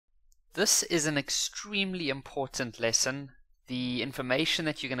This is an extremely important lesson. The information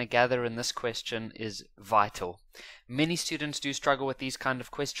that you're going to gather in this question is vital. Many students do struggle with these kind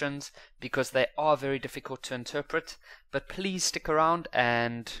of questions because they are very difficult to interpret, but please stick around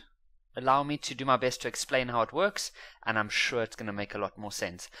and allow me to do my best to explain how it works, and I'm sure it's going to make a lot more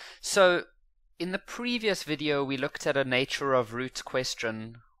sense. So, in the previous video we looked at a nature of roots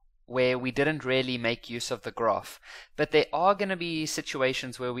question where we didn't really make use of the graph. But there are going to be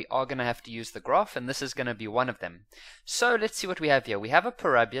situations where we are going to have to use the graph, and this is going to be one of them. So let's see what we have here. We have a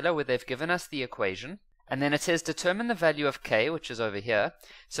parabola where they've given us the equation, and then it says determine the value of k, which is over here,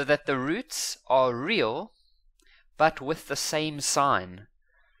 so that the roots are real, but with the same sign.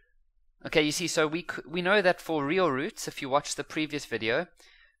 Okay, you see, so we know that for real roots, if you watch the previous video,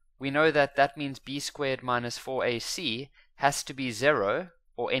 we know that that means b squared minus 4ac has to be 0,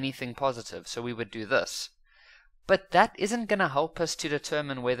 or anything positive, so we would do this. But that isn't going to help us to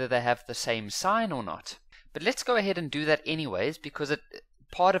determine whether they have the same sign or not. But let's go ahead and do that anyways, because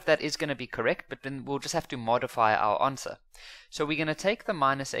part of that is going to be correct, but then we'll just have to modify our answer. So we're going to take the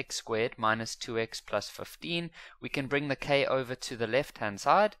minus x squared minus 2x plus 15. We can bring the k over to the left hand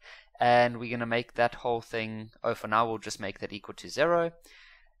side, and we're going to make that whole thing, for now we'll just make that equal to 0.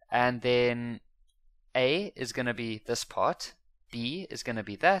 And then a is going to be this part, b is going to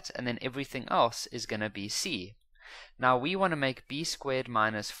be that, and then everything else is going to be c. Now we want to make b squared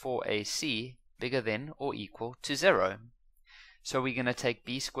minus 4ac bigger than or equal to 0. So we're going to take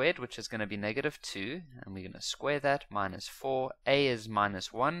b squared, which is going to be negative 2, and we're going to square that, minus 4, a is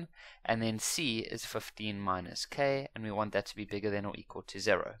minus 1, and then c is 15 minus k, and we want that to be bigger than or equal to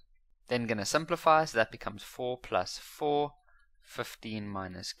 0. Then going to simplify, so that becomes 4 plus 4, 15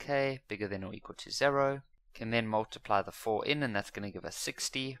 minus k, bigger than or equal to 0. Can then multiply the 4 in, and that's going to give us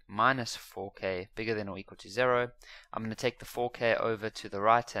 60 minus 4k bigger than or equal to 0. I'm going to take the 4k over to the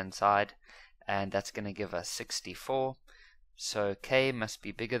right hand side, and that's going to give us 64. So k must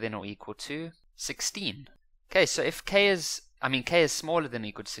be bigger than or equal to 16. Okay, so if k is smaller than or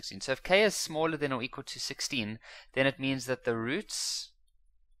equal to 16. So if k is smaller than or equal to 16, then it means that the roots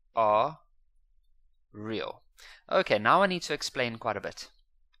are real. Okay, now I need to explain quite a bit.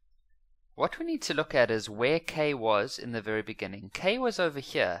 What we need to look at is where k was in the very beginning. K was over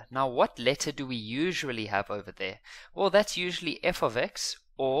here. Now what letter do we usually have over there? Well, that's usually f of x,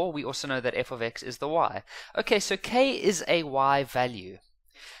 or we also know that f of x is the y. Okay, so k is a y value.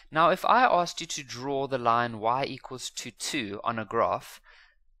 Now if I asked you to draw the line y equals to 2 on a graph,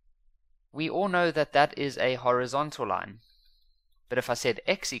 we all know that that is a horizontal line. But if I said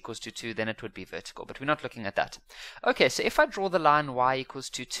x equals to 2, then it would be vertical. But we're not looking at that. Okay, so if I draw the line y equals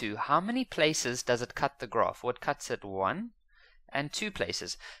to 2, how many places does it cut the graph? Well, it cuts at 1 and 2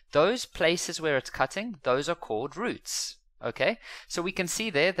 places. Those places where it's cutting, those are called roots. Okay, so we can see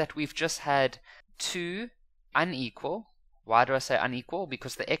there that we've just had 2 unequal. Why do I say unequal?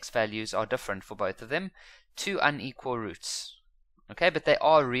 Because the x values are different for both of them. 2 unequal roots. Okay, but they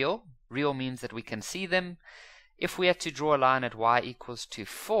are real. Real means that we can see them. If we had to draw a line at y equals to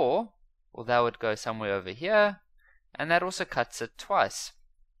 4, well, that would go somewhere over here, and that also cuts it twice.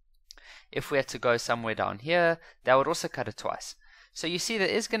 If we had to go somewhere down here, that would also cut it twice. So you see there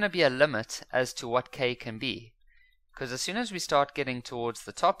is going to be a limit as to what k can be, because as soon as we start getting towards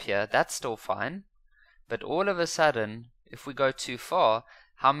the top here, that's still fine, but all of a sudden, if we go too far,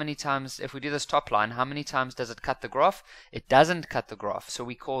 how many times, if we do this top line, how many times does it cut the graph? It doesn't cut the graph, so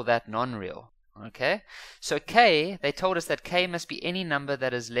we call that non-real. Okay, so k, they told us that k must be any number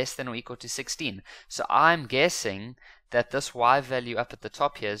that is less than or equal to 16. So I'm guessing that this y value up at the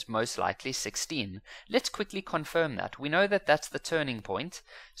top here is most likely 16. Let's quickly confirm that. We know that that's the turning point,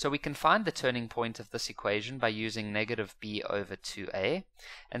 so we can find the turning point of this equation by using negative b over 2a.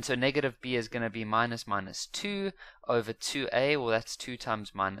 And so negative b is going to be minus 2 over 2a, well that's 2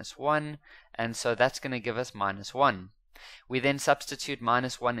 times minus 1, and so that's going to give us minus 1. We then substitute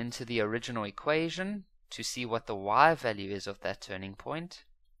minus 1 into the original equation to see what the y value is of that turning point.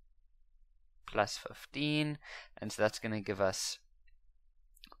 Plus 15, and so that's going to give us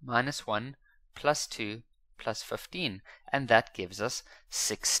minus 1 plus 2 plus 15, and that gives us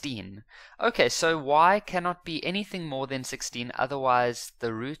 16. Okay, so y cannot be anything more than 16, otherwise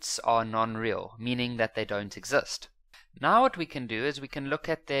the roots are non-real, meaning that they don't exist. Now what we can do is we can look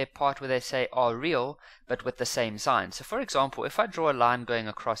at their part where they say are real, but with the same sign. So for example, if I draw a line going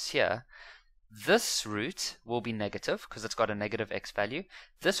across here, this root will be negative because it's got a negative x value.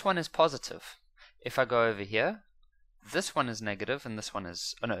 This one is positive. If I go over here, this one is negative and this one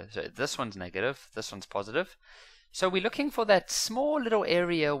is, this one's negative, this one's positive. So we're looking for that small little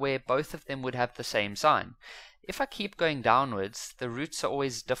area where both of them would have the same sign. If I keep going downwards, the roots are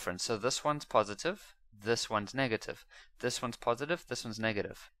always different. So this one's positive, this one's negative, this one's positive, this one's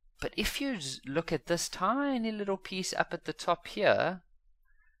negative. But if you look at this tiny little piece up at the top here,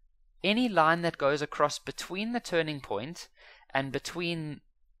 any line that goes across between the turning point and between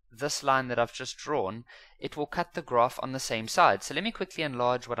this line that I've just drawn, it will cut the graph on the same side. So let me quickly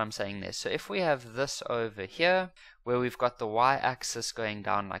enlarge what I'm saying there. So if we have this over here, where we've got the y-axis going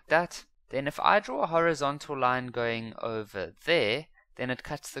down like that, then if I draw a horizontal line going over there, then it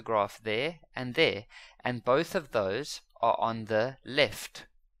cuts the graph there, and both of those are on the left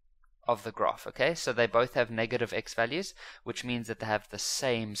of the graph. Okay, so they both have negative x values, which means that they have the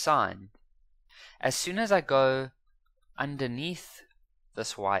same sign. As soon as I go underneath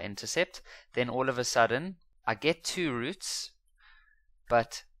this y-intercept, then all of a sudden I get two roots,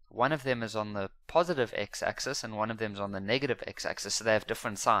 but one of them is on the positive x-axis and one of them is on the negative x-axis, so they have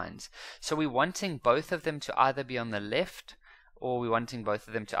different signs. So we're wanting both of them to either be on the left, or we're wanting both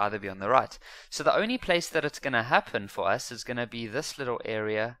of them to either be on the right. So the only place that it's going to happen for us is going to be this little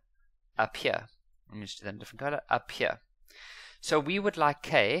area up here. Let me just do that in a different color, up here. So we would like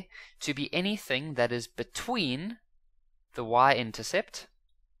K to be anything that is between the y-intercept,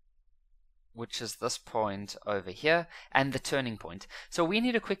 which is this point over here, and the turning point. So we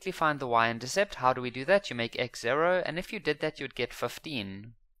need to quickly find the y-intercept. How do we do that? You make x 0, and if you did that, you would get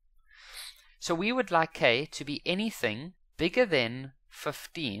 15. So we would like K to be anything bigger than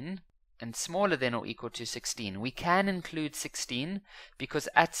 15 and smaller than or equal to 16. We can include 16 because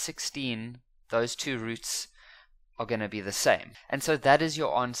at 16, those two roots are going to be the same. And so that is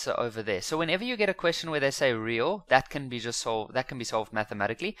your answer over there. So whenever you get a question where they say real, that can be solved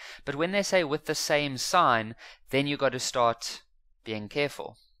mathematically. But when they say with the same sign, then you got to start being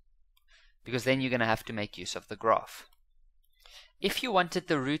careful, because then you're going to have to make use of the graph. If you wanted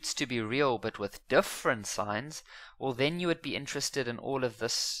the roots to be real but with different signs, well, then you would be interested in all of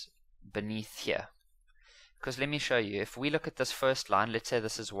this beneath here. Because let me show you, if we look at this first line, let's say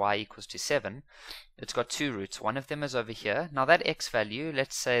this is y equals to 7, it's got two roots. One of them is over here. Now that x value,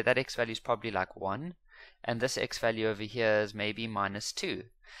 let's say that x value is probably like 1, and this x value over here is maybe minus 2.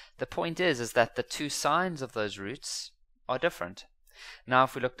 The point is that the two signs of those roots are different. Now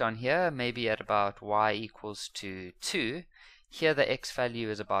if we look down here, maybe at about y equals to 2, here the x value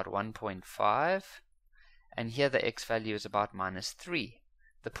is about 1.5, and here the x value is about minus 3.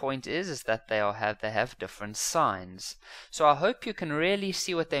 The point is that they have different signs. So I hope you can really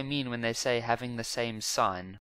see what they mean when they say having the same sign.